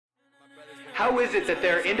How is it that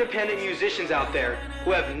there are independent musicians out there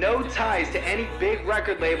who have no ties to any big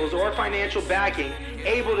record labels or financial backing,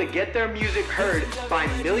 able to get their music heard by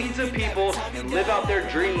millions of people and live out their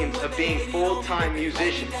dreams of being full-time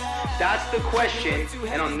musicians? That's the question,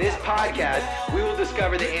 and on this podcast, we will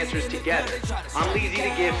discover the answers together. I'm Leezy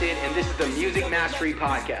the Gifted, and this is the Music Mastery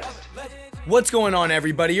Podcast. What's going on,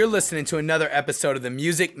 everybody? You're listening to another episode of the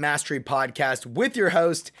Music Mastery Podcast with your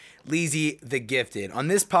host, Leezy the Gifted. On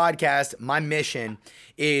this podcast, my mission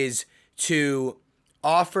is to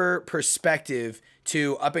offer perspective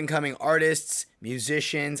to up-and-coming artists,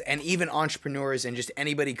 musicians, and even entrepreneurs and just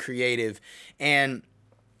anybody creative. And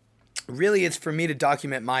really, it's for me to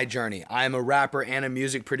document my journey. I'm a rapper and a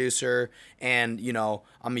music producer, and,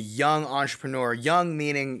 I'm a young entrepreneur. Young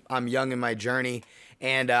meaning I'm young in my journey.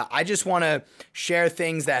 And I just want to share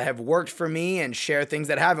things that have worked for me and share things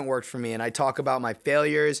that haven't worked for me. And I talk about my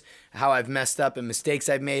failures, how I've messed up and mistakes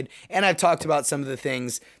I've made. And I've talked about some of the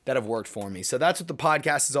things that have worked for me. So that's what the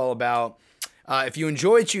podcast is all about. If you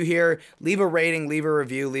enjoy what you hear, leave a rating, leave a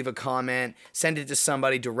review, leave a comment, send it to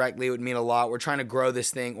somebody directly. It would mean a lot. We're trying to grow this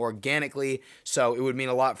thing organically. So it would mean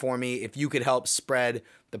a lot for me if you could help spread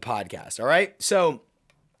the podcast. All right. So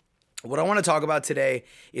what I want to talk about today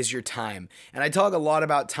is your time. And I talk a lot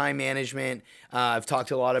about time management. I've talked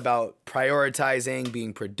a lot about prioritizing,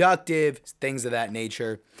 being productive, things of that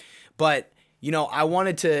nature. But, I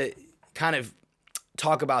wanted to kind of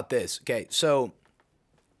talk about this. Okay, so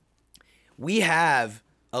we have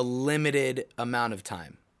a limited amount of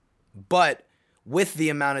time. But with the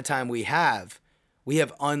amount of time we have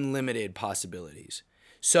unlimited possibilities.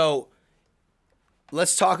 So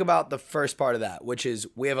let's talk about the first part of that, which is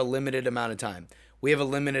we have a limited amount of time. We have a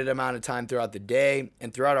limited amount of time throughout the day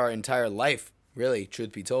and throughout our entire life, really,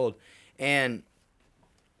 truth be told. And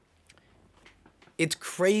it's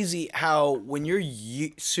crazy how when you're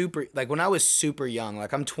when I was super young,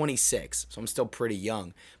 like I'm 26, so I'm still pretty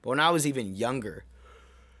young. But when I was even younger,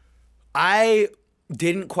 I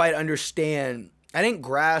didn't quite understand. I didn't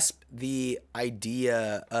grasp the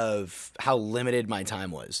idea of how limited my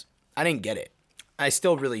time was. I didn't get it. I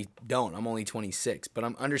still really don't. I'm only 26, but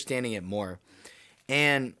I'm understanding it more.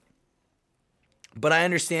 But I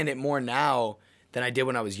understand it more now than I did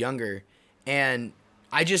when I was younger. And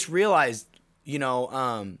I just realized, we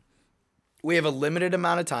have a limited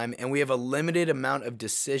amount of time and we have a limited amount of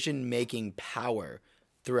decision-making power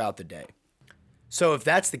throughout the day. So if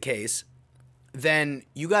that's the case, then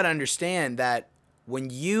you got to understand that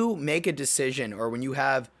when you make a decision or when you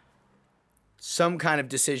have some kind of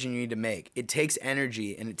decision you need to make, it takes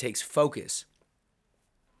energy and it takes focus.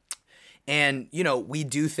 And, we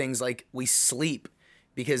do things like we sleep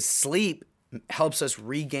because sleep helps us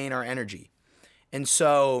regain our energy. And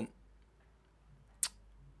so,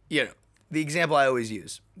 the example I always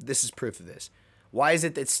use, this is proof of this. Why is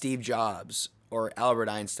it that Steve Jobs or Albert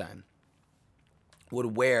Einstein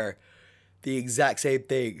would wear the exact same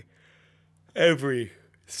thing every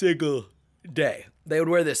single day? They would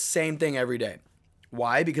wear the same thing every day.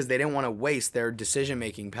 Why? Because they didn't want to waste their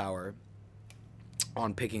decision-making power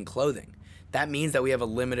on picking clothing. That means that we have a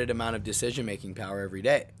limited amount of decision-making power every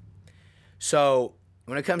day. So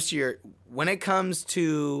when it comes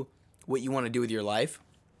to what you want to do with your life,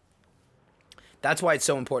 that's why it's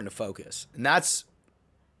so important to focus. And that's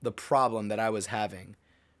the problem that I was having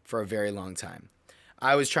for a very long time.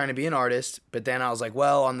 I was trying to be an artist, but then I was like,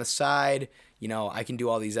 well, on the side, I can do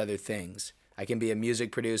all these other things. I can be a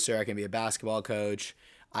music producer. I can be a basketball coach.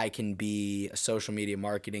 I can be a social media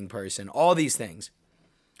marketing person, all these things.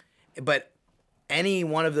 But any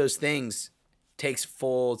one of those things takes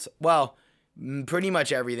pretty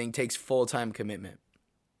much everything takes full-time commitment,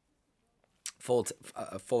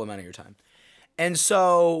 a full amount of your time. And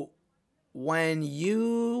so when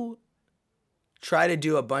you try to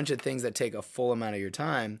do a bunch of things that take a full amount of your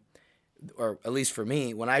time, or at least for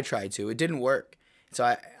me, when I tried to, it didn't work. So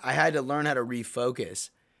I had to learn how to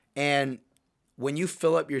refocus. And when you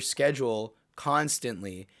fill up your schedule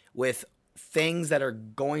constantly with things that are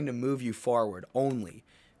going to move you forward only,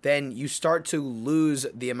 then you start to lose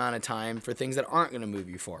the amount of time for things that aren't going to move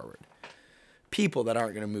you forward. People that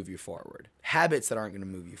aren't going to move you forward. Habits that aren't going to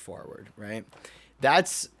move you forward, right?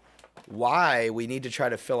 That's why we need to try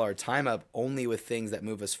to fill our time up only with things that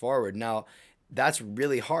move us forward. Now, that's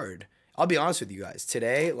really hard. I'll be honest with you guys.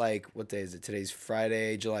 Today, what day is it? Today's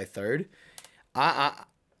Friday, July 3rd. I'm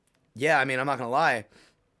not going to lie.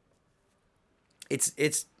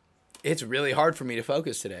 It's really hard for me to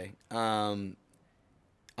focus today. I'm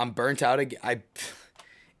burnt out again.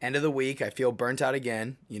 End of the week, I feel burnt out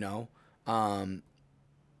again,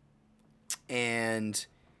 and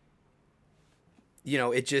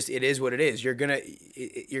it is what it is. You're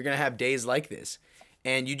gonna have days like this,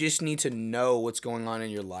 and you just need to know what's going on in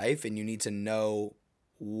your life, and you need to know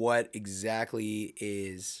what exactly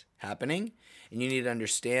is happening, and you need to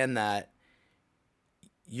understand that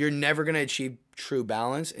you're never gonna achieve true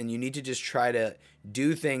balance, and you need to just try to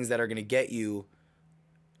do things that are gonna get you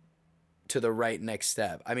to the right next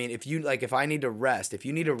step. I mean, if I need to rest, if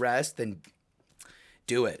you need to rest, then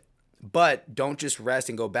do it. But don't just rest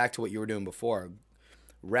and go back to what you were doing before.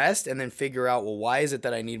 Rest and then figure out, well, why is it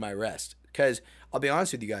that I need my rest? Because I'll be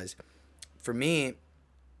honest with you guys, for me,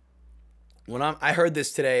 when I heard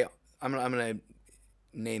this today, I'm gonna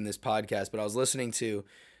name this podcast, but I was listening to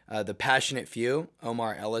The Passionate Few,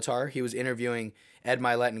 Omar Elatar. He was interviewing Ed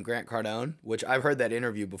Milet and Grant Cardone, which I've heard that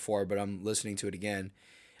interview before, but I'm listening to it again.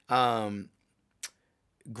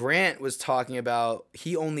 Grant was talking about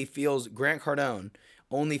Grant Cardone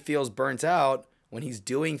only feels burnt out when he's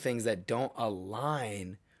doing things that don't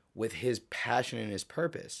align with his passion and his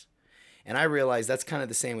purpose. And I realize that's kind of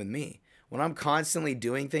the same with me. When I'm constantly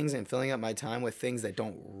doing things and filling up my time with things that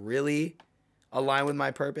don't really align with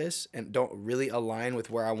my purpose and don't really align with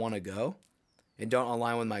where I want to go and don't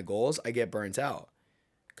align with my goals, I get burnt out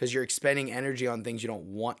because you're expending energy on things you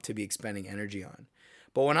don't want to be expending energy on.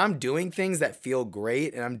 But when I'm doing things that feel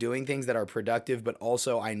great and I'm doing things that are productive, but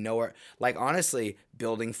also I know are, like, honestly,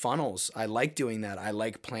 building funnels. I like doing that. I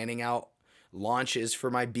like planning out launches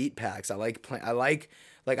for my beat packs. I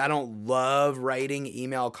don't love writing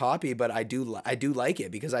email copy, but I do like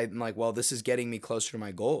it because I'm like, well, this is getting me closer to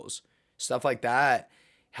my goals. Stuff like that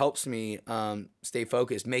helps me stay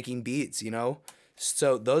focused, making beats,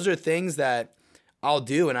 So those are things that I'll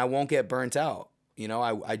do and I won't get burnt out.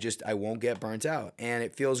 I won't get burnt out and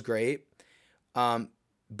it feels great.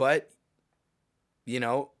 But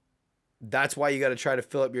that's why you got to try to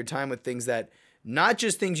fill up your time with things that, not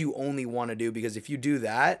just things you only want to do, because if you do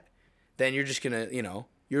that, then you're just going to,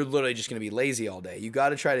 you're literally just going to be lazy all day. You got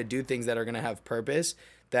to try to do things that are going to have purpose,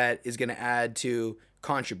 that is going to add to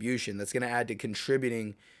contribution, that's going to add to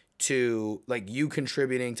contributing to, like, you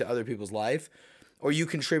contributing to other people's life, or you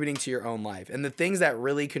contributing to your own life. And the things that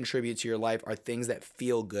really contribute to your life are things that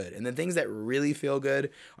feel good. And the things that really feel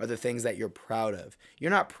good are the things that you're proud of.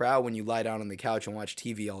 You're not proud when you lie down on the couch and watch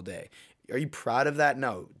TV all day. Are you proud of that?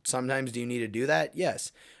 No. Sometimes do you need to do that?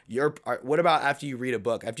 Yes. What about after you read a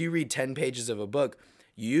book? After you read 10 pages of a book,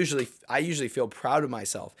 I usually feel proud of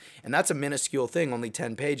myself. And that's a minuscule thing, only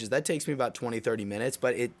 10 pages. That takes me about 20, 30 minutes,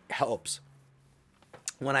 but it helps.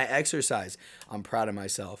 When I exercise, I'm proud of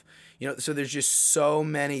myself. So there's just so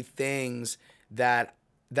many things that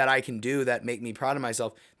I can do that make me proud of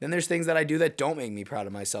myself. Then there's things that I do that don't make me proud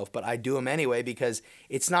of myself, but I do them anyway, because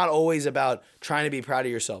it's not always about trying to be proud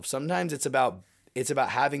of yourself. Sometimes it's about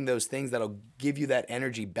having those things that'll give you that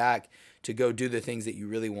energy back to go do the things that you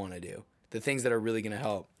really want to do, the things that are really going to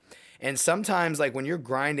help. And sometimes, like, when you're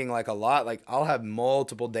grinding like a lot, like, I'll have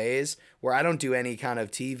multiple days where I don't do any kind of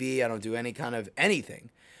TV, I don't do any kind of anything,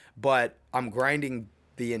 but I'm grinding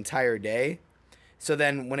the entire day. So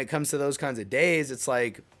then when it comes to those kinds of days, it's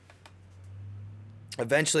like,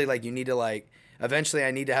 eventually I need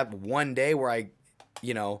to have one day where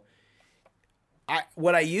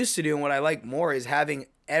what I used to do and what I like more is having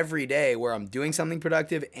every day where I'm doing something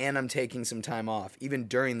productive and I'm taking some time off, even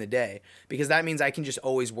during the day, because that means I can just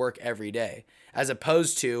always work every day, as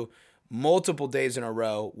opposed to multiple days in a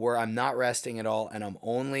row where I'm not resting at all and I'm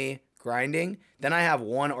only grinding. Then I have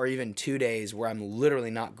 1 or even 2 days where I'm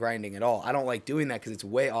literally not grinding at all. I don't like doing that because it's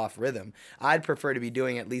way off rhythm. I'd prefer to be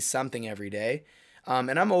doing at least something every day.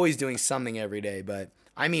 And I'm always doing something every day, but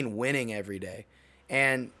I mean winning every day.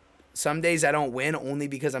 And some days I don't win only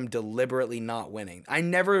because I'm deliberately not winning. I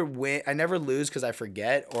never lose because I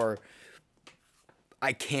forget or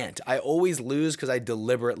I can't. I always lose because I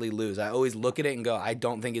deliberately lose. I always look at it and go, I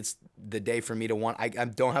don't think it's the day for me to want. I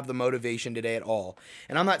don't have the motivation today at all.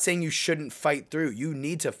 And I'm not saying you shouldn't fight through. You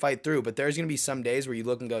need to fight through, but there's going to be some days where you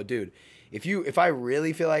look and go, dude, if I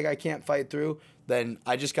really feel like I can't fight through, then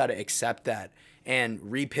I just got to accept that and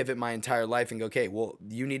repivot my entire life and go, okay, well,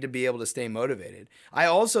 you need to be able to stay motivated. I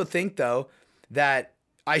also think, though, that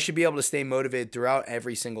I should be able to stay motivated throughout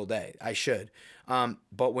every single day. I should.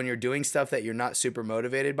 But when you're doing stuff that you're not super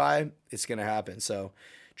motivated by, it's going to happen. So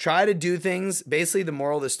try to do things. Basically, the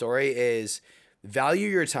moral of the story is value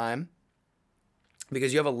your time,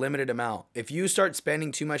 because you have a limited amount. If you start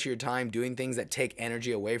spending too much of your time doing things that take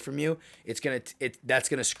energy away from you, that's going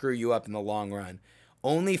to screw you up in the long run.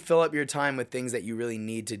 Only fill up your time with things that you really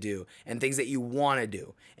need to do and things that you want to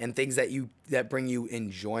do and things that bring you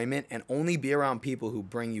enjoyment, and only be around people who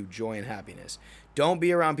bring you joy and happiness. Don't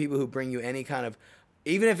be around people who bring you any kind of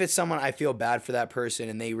even if it's someone I feel bad for that person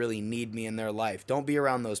and they really need me in their life, don't be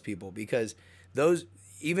around those people, because those,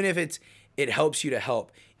 even if it helps you to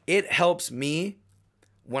help, it helps me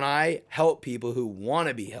when I help people who want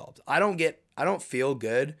to be helped. I don't feel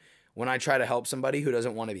good when I try to help somebody who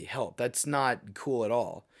doesn't want to be helped. That's not cool at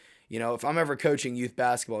all. You know, if I'm ever coaching youth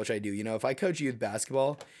basketball, which I do, you know, if I coach youth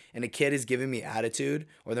basketball and a kid is giving me attitude,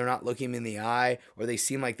 or they're not looking me in the eye, or they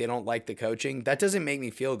seem like they don't like the coaching, that doesn't make me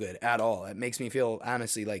feel good at all. It makes me feel,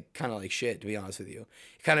 honestly, like kind of like shit, to be honest with you.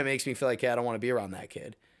 It kind of makes me feel like, hey, I don't want to be around that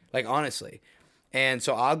kid. Like, honestly. And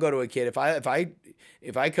so I'll go to a kid, if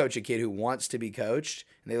I coach a kid who wants to be coached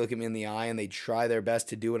and they look at me in the eye and they try their best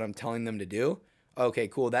to do what I'm telling them to do, okay,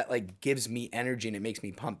 cool. That like gives me energy and it makes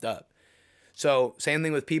me pumped up. So same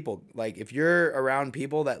thing with people. Like, if you're around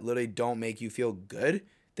people that literally don't make you feel good,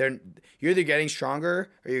 you're either getting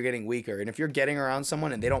stronger or you're getting weaker. And if you're getting around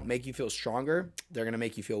someone and they don't make you feel stronger, they're going to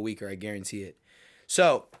make you feel weaker. I guarantee it.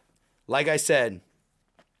 So, like I said,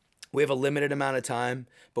 we have a limited amount of time,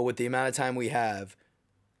 but with the amount of time we have,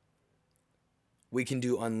 we can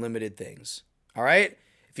do unlimited things. All right?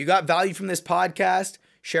 If you got value from this podcast,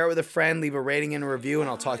 share it with a friend, leave a rating and a review, and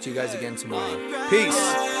I'll talk to you guys again tomorrow.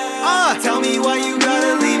 Peace. Tell me why you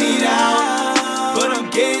gotta leave me down, but I'm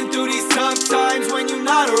getting through these tough times when you're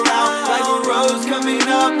not around. Like a rose coming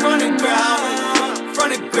up from the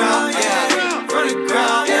ground, yeah.